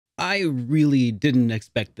I really didn't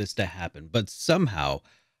expect this to happen, but somehow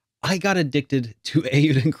I got addicted to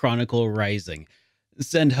Eiyuden Chronicle Rising.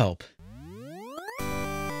 Send help.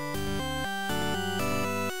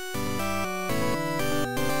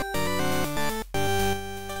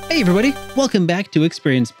 Hey everybody, welcome back to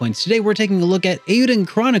Experience Points. Today we're taking a look at Eiyuden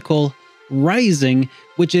Chronicle Rising,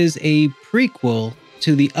 which is a prequel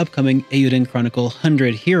to the upcoming Eiyuden Chronicle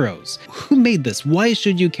 100 Heroes. Who made this? Why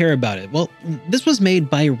should you care about it? Well, this was made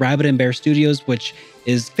by Rabbit and Bear Studios, which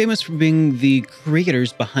is famous for being the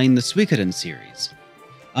creators behind the Suikoden series.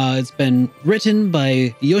 It's been written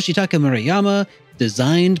by Yoshitaka Murayama,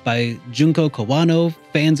 designed by Junko Kawano.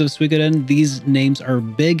 Fans of Suikoden, these names are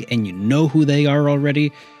big and you know who they are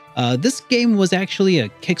already. This game was actually a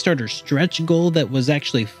Kickstarter stretch goal that was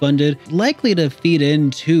actually funded, likely to feed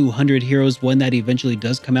into 100 Heroes when that eventually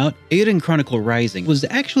does come out. Eiyuden Chronicle Rising was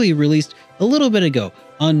actually released a little bit ago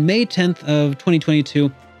on May 10th of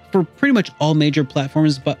 2022 for pretty much all major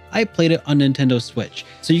platforms, but I played it on Nintendo Switch.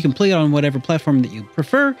 So you can play it on whatever platform that you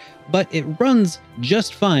prefer, but it runs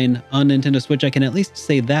just fine on Nintendo Switch. I can at least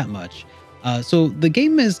say that much. So the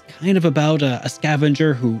game is kind of about a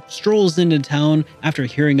scavenger who strolls into town after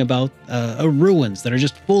hearing about ruins that are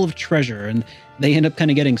just full of treasure, and they end up kind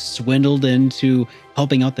of getting swindled into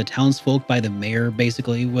helping out the townsfolk by the mayor,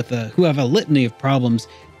 basically, who have a litany of problems.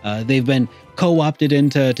 They've been co-opted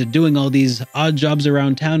into doing all these odd jobs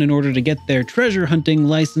around town in order to get their treasure hunting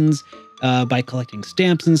license by collecting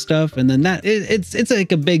stamps and stuff, and then it's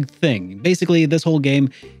like a big thing. Basically, this whole game,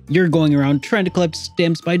 you're going around trying to collect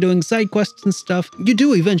stamps by doing side quests and stuff. You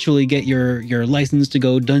do eventually get your license to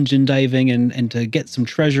go dungeon diving and to get some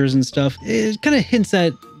treasures and stuff. It kind of hints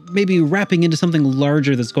at maybe wrapping into something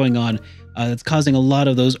larger that's going on. That's causing a lot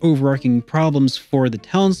of those overarching problems for the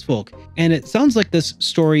townsfolk. And it sounds like this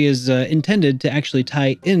story is intended to actually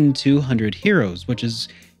tie into 100 Heroes, which is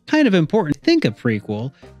kind of important. Think a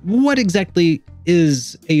prequel. What exactly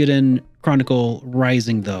is Eiyuden Chronicle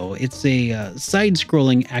Rising, though? It's a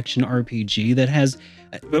side-scrolling action RPG that has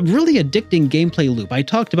a really addicting gameplay loop. I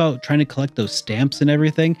talked about trying to collect those stamps and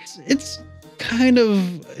everything. It's kind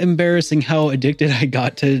of embarrassing how addicted I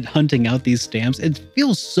got to hunting out these stamps. It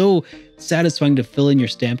feels so satisfying to fill in your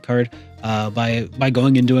stamp card by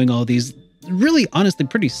going and doing all these really, honestly,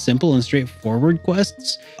 pretty simple and straightforward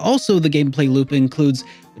quests. Also, the gameplay loop includes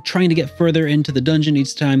trying to get further into the dungeon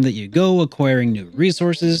each time that you go, acquiring new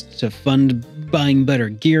resources to fund buying better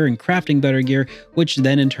gear and crafting better gear, which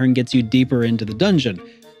then in turn gets you deeper into the dungeon.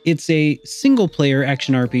 It's a single-player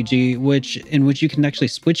action RPG in which you can actually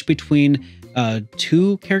switch between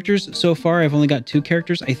two characters. So far, I've only got two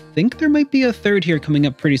characters. I think there might be a third here coming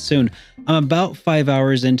up pretty soon. I'm about 5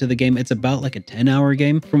 hours into the game. It's about like a 10-hour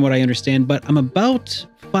game from what I understand, but I'm about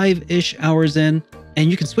 5-ish hours in, and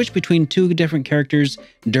you can switch between two different characters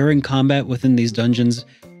during combat within these dungeons.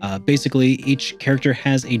 Basically, each character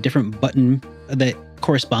has a different button that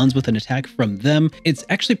corresponds with an attack from them. It's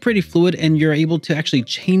actually pretty fluid, and you're able to actually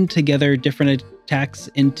chain together different attacks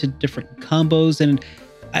into different combos, and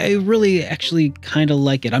I really actually kind of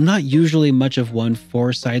like it. I'm not usually much of one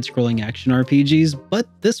for side-scrolling action RPGs, but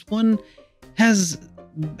this one has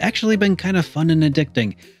actually been kind of fun and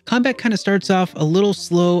addicting. Combat kind of starts off a little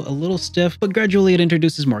slow, a little stiff, but gradually it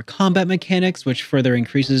introduces more combat mechanics, which further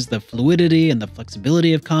increases the fluidity and the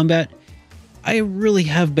flexibility of combat. I really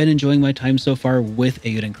have been enjoying my time so far with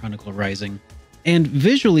Eiyuden Chronicle Rising. And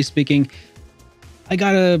visually speaking, I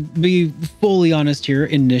gotta be fully honest here.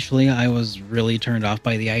 Initially, I was really turned off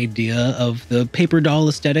by the idea of the paper doll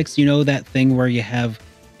aesthetics. You know, that thing where you have,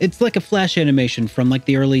 it's like a flash animation from like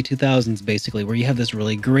the early 2000s, basically, where you have this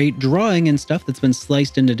really great drawing and stuff that's been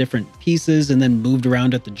sliced into different pieces and then moved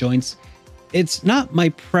around at the joints. It's not my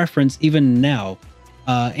preference even now.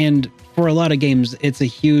 And for a lot of games, it's a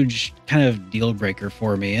huge kind of deal breaker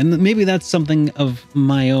for me. And maybe that's something of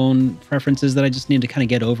my own preferences that I just need to kind of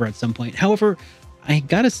get over at some point. However, I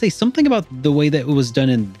gotta say, something about the way that it was done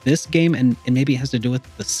in this game, and maybe it has to do with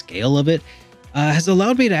the scale of it, has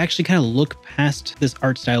allowed me to actually kind of look past this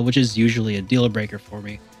art style, which is usually a deal breaker for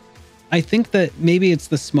me. I think that maybe it's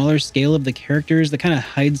the smaller scale of the characters that kind of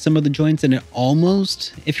hides some of the joints, and it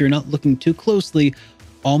almost, if you're not looking too closely,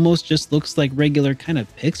 almost just looks like regular kind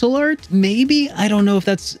of pixel art. Maybe, I don't know if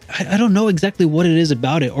that's, I don't know exactly what it is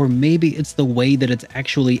about it, or maybe it's the way that it's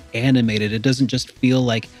actually animated. It doesn't just feel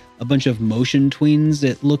like a bunch of motion tweens.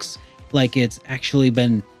 It looks like it's actually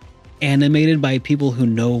been animated by people who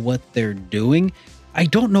know what they're doing. I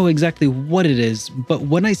don't know exactly what it is, but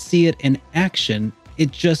when I see it in action,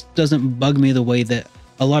 it just doesn't bug me the way that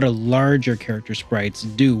a lot of larger character sprites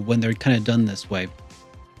do when they're kind of done this way.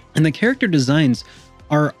 And the character designs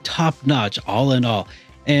are top-notch all in all.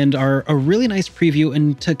 and are a really nice preview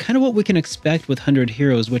into kind of what we can expect with 100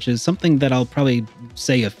 Heroes, which is something that I'll probably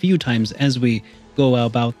say a few times as we go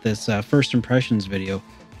about this first impressions video.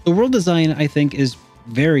 The world design, I think, is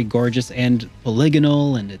very gorgeous and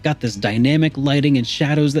polygonal, and it got this dynamic lighting and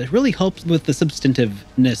shadows that really helps with the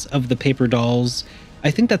substantiveness of the paper dolls. I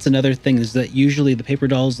think that's another thing, is that usually the paper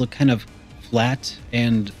dolls look kind of flat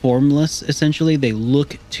and formless, essentially. They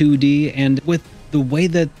look 2D, and with the way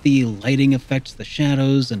that the lighting affects the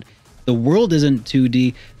shadows and the world isn't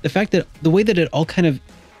 2D, the fact that the way that it all kind of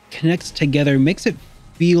connects together makes it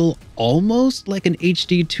feel almost like an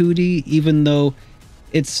HD 2D, even though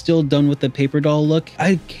it's still done with the paper doll look.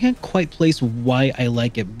 I can't quite place why I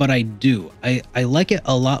like it, but I do. I like it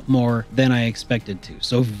a lot more than I expected to.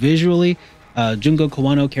 So visually, Junko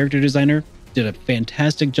Kawano, character designer, did a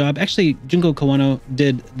fantastic job. Actually, Junko Kawano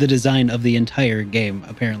did the design of the entire game,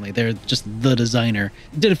 apparently. They're just the designer.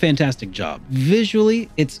 Did a fantastic job. Visually,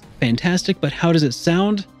 it's fantastic, but how does it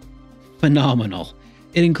sound? Phenomenal.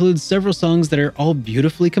 It includes several songs that are all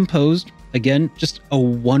beautifully composed. Again, just a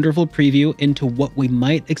wonderful preview into what we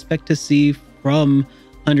might expect to see from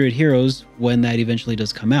 100 Heroes when that eventually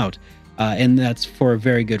does come out. And that's for a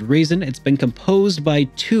very good reason. It's been composed by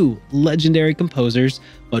two legendary composers,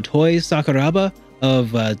 Motoi Sakuraba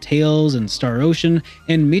of Tales and Star Ocean,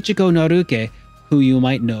 and Michiko Naruke, who you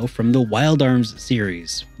might know from the Wild Arms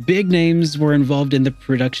series. Big names were involved in the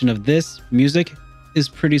production of this. Music is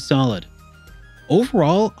pretty solid.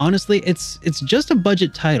 Overall, honestly, it's just a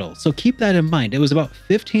budget title, so keep that in mind. It was about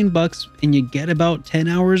 15 bucks and you get about 10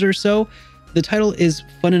 hours or so. The title is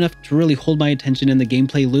fun enough to really hold my attention, and the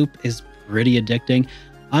gameplay loop is pretty addicting.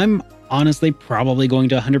 I'm honestly probably going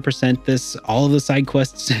to 100% this, all of the side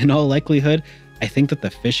quests in all likelihood. I think that the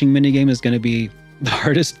fishing minigame is going to be the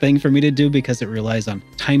hardest thing for me to do because it relies on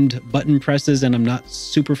timed button presses, and I'm not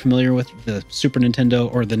super familiar with the Super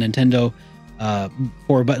Nintendo or the Nintendo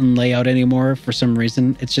 4-button layout anymore. For some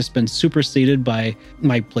reason, it's just been superseded by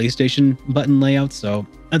my PlayStation button layout, so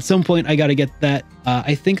at some point I got to get that.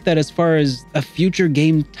 I think that as far as a future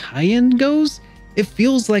game tie-in goes, it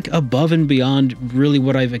feels like above and beyond really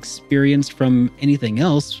what I've experienced from anything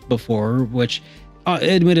else before, which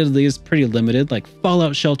admittedly is pretty limited. Like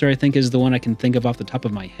Fallout Shelter, I think, is the one I can think of off the top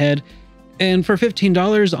of my head. And for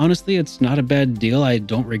 $15, honestly, it's not a bad deal. I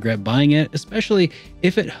don't regret buying it, especially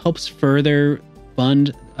if it helps further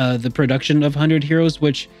fund the production of 100 Heroes,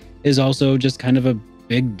 which is also just kind of a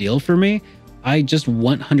big deal for me. I just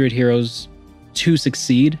want 100 Heroes to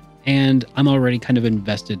succeed, and I'm already kind of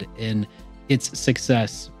invested in its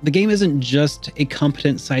success. The game isn't just a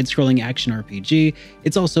competent side-scrolling action RPG,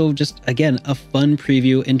 it's also just, again, a fun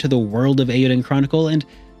preview into the world of Eiyuden Chronicle, and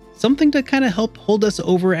something to kind of help hold us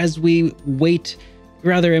over as we wait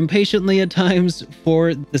rather impatiently at times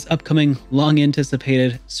for this upcoming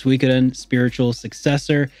long-anticipated Suikoden spiritual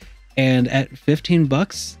successor. And at 15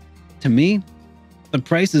 bucks, to me, the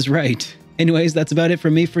price is right. Anyways, that's about it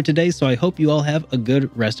for me for today, so I hope you all have a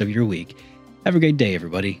good rest of your week. Have a great day,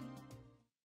 everybody.